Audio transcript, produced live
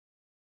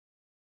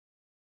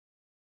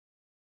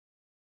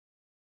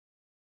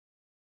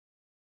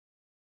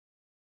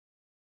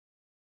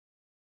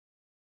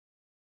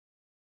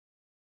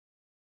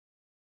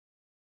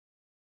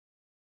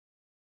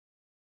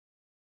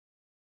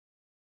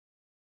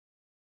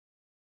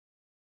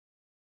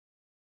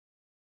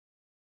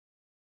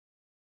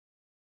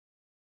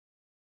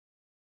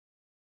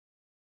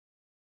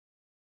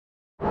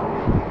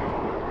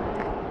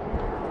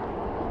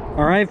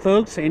Alright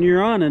folks, and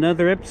you're on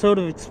another episode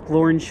of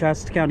Exploring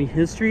Shasta County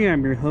History.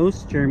 I'm your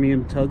host, Jeremy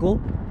M.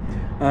 Tuggle.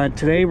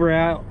 Today we're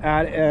out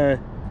at a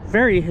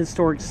very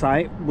historic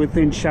site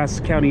within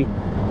Shasta County.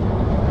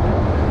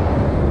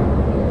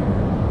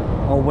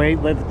 Oh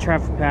wait, let the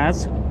traffic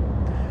pass.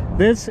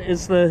 This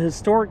is the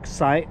historic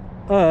site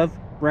of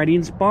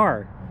Redding's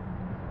Bar.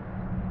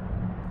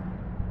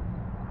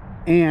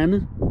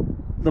 And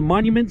the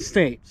monument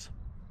states,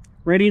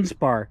 Redding's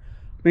Bar,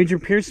 Major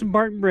Pearson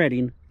Barton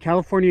Redding,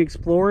 California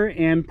explorer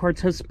and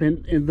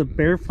participant in the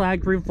Bear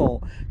Flag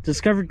Revolt,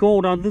 discovered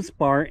gold on this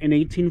bar in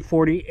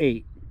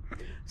 1848.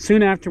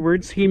 Soon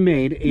afterwards, he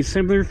made a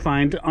similar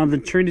find on the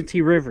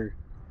Trinity River,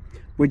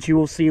 which you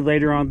will see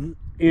later on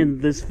in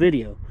this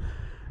video.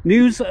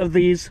 News of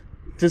these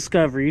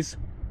discoveries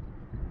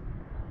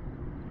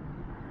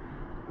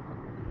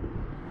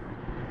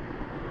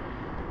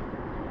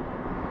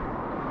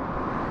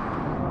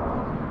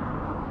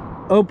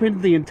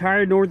opened the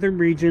entire northern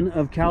region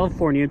of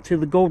California to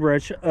the gold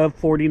rush of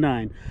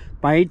 '49.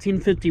 By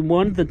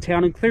 1851, the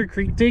town of Clear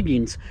Creek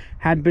diggings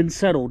had been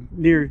settled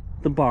near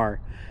the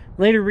bar,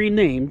 later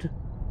renamed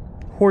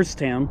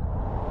Horsetown.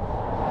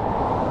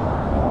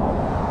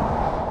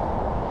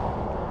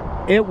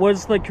 It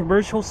was the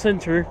commercial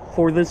center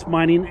for this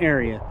mining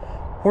area.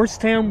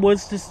 Horsetown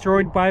was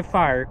destroyed by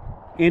fire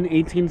in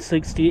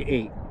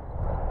 1868.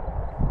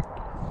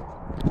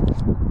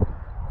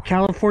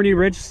 California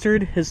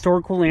Registered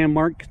Historical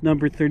Landmark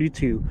number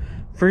 32.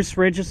 First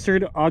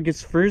registered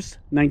August 1st,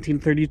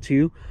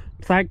 1932.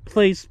 Plaque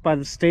placed by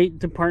the State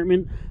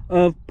Department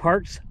of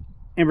Parks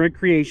and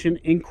Recreation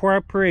in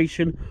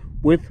cooperation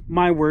with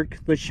my work,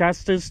 the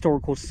Shasta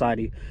Historical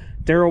Society,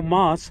 Darrell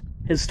Moss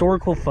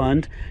Historical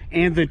Fund,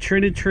 and the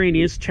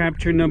Trinitarians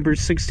Chapter number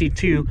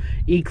 62,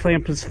 E.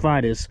 Clampus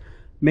Vitus,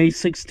 May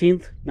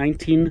 16th,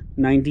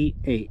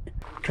 1998.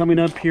 Coming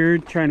up here,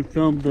 trying to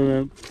film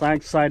the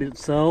plaque site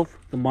itself,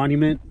 the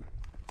monument.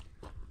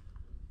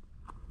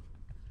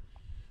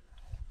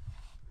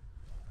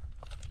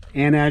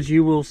 And as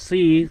you will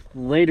see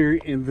later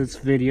in this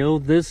video,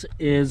 this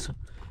is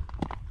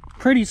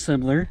pretty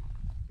similar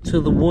to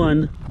the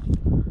one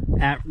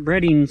at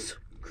Redding's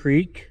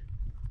Creek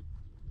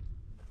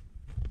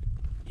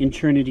in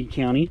Trinity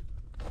County.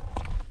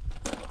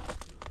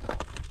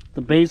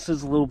 The base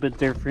is a little bit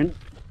different.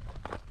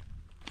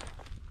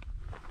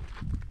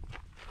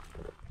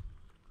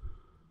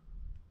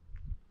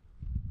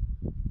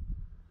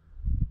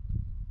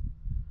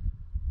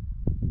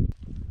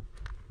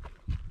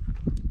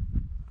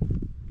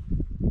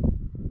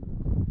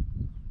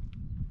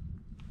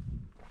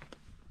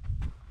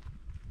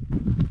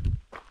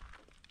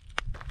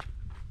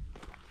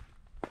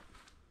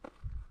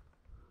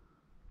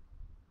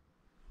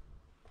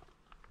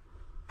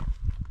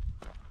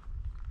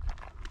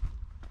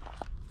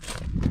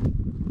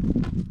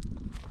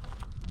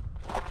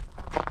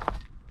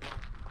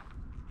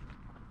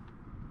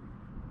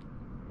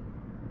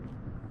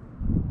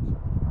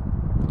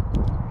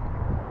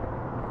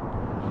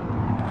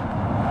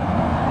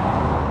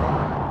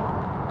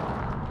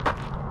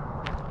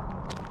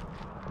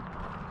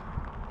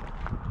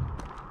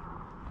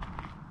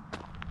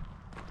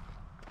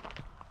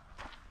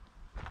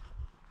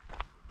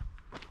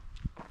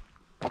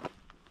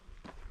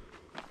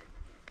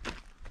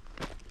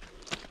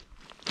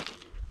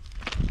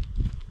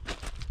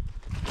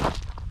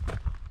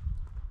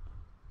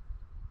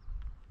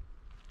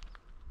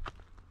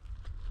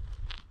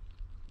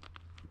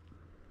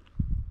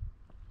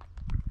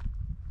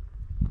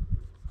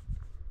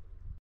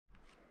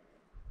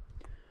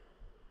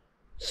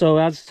 So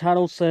as the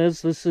title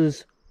says, this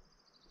is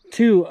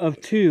 2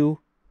 of 2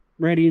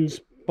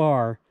 Redding's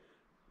Bar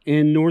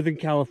in Northern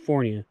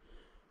California.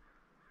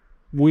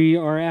 We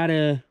are at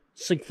a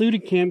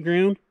secluded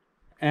campground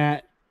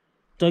at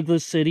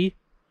Douglas City,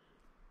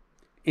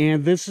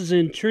 and this is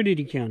in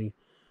Trinity County.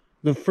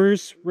 The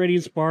first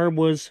Redding's Bar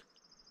was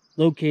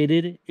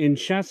located in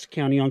Shasta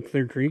County on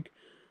Clear Creek.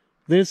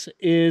 This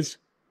is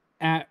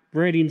at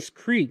Redding's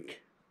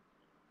Creek.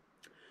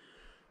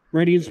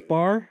 Redding's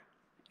Bar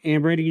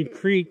and Redding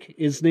Creek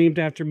is named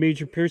after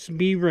Major Pearson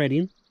B.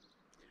 Redding.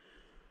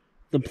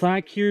 The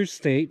plaque here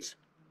states,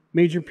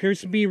 Major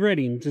Pearson B.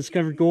 Redding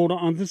discovered gold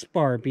on this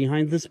bar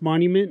behind this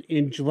monument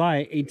in July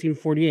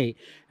 1848.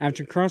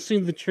 After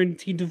crossing the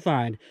Trinity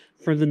Divide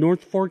from the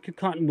North Fork of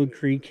Cottonwood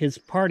Creek, his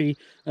party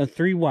of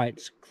 3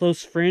 whites,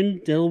 close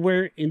friend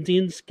Delaware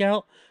Indian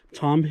scout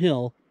Tom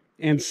Hill,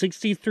 and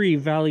 63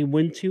 Valley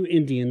Wintu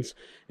Indians,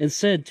 is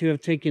said to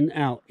have taken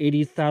out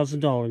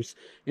 $80,000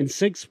 in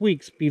 6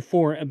 weeks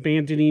before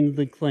abandoning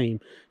the claim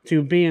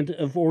to a band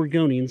of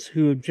Oregonians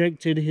who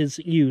objected his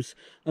use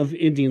of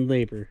Indian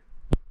labor.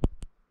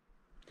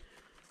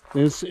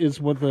 This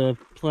is what the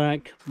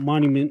plaque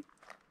monument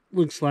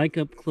looks like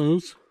up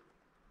close.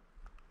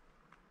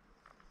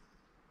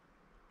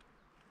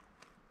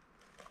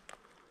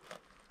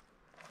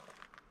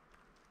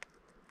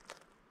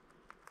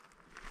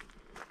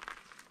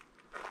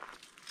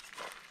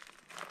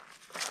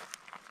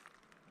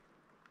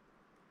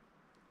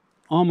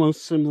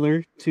 almost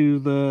similar to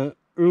the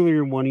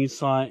earlier one you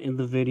saw in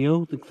the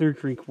video, the Clear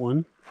Creek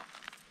one.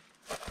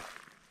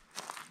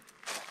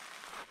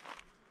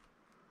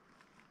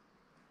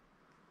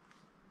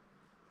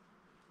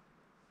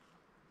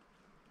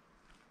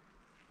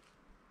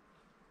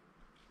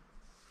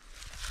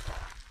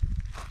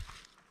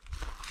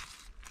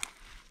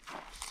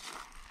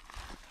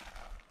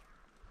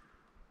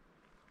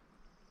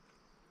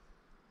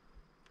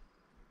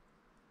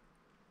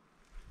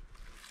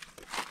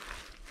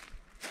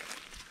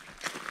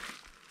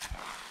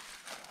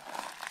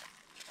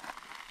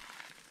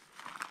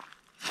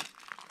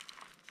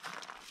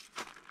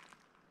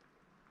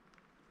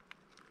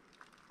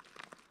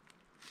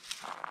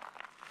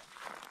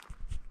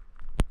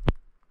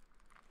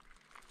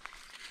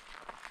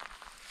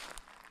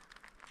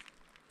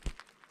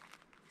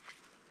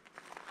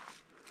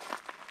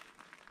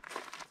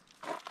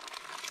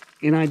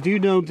 And I do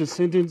know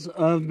descendants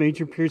of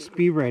Major Pearson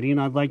B. Redding.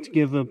 I'd like to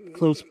give a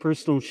close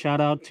personal shout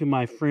out to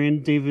my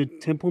friend David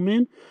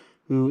Templeman,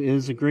 who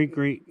is a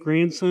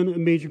great-great-grandson of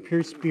Major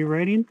Pearson B.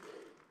 Redding.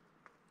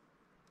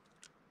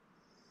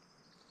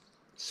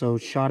 So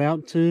shout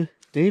out to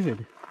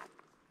David.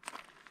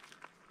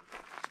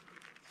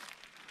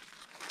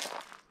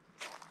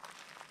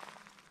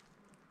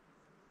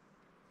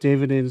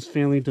 David and his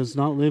family does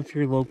not live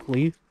here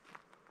locally.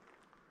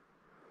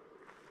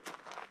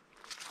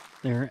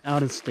 They're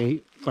out of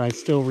state, but I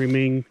still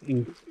remain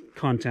in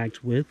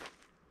contact with.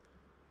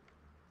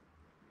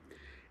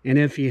 And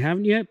if you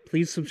haven't yet,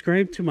 please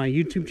subscribe to my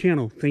YouTube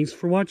channel. Thanks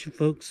for watching,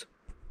 folks.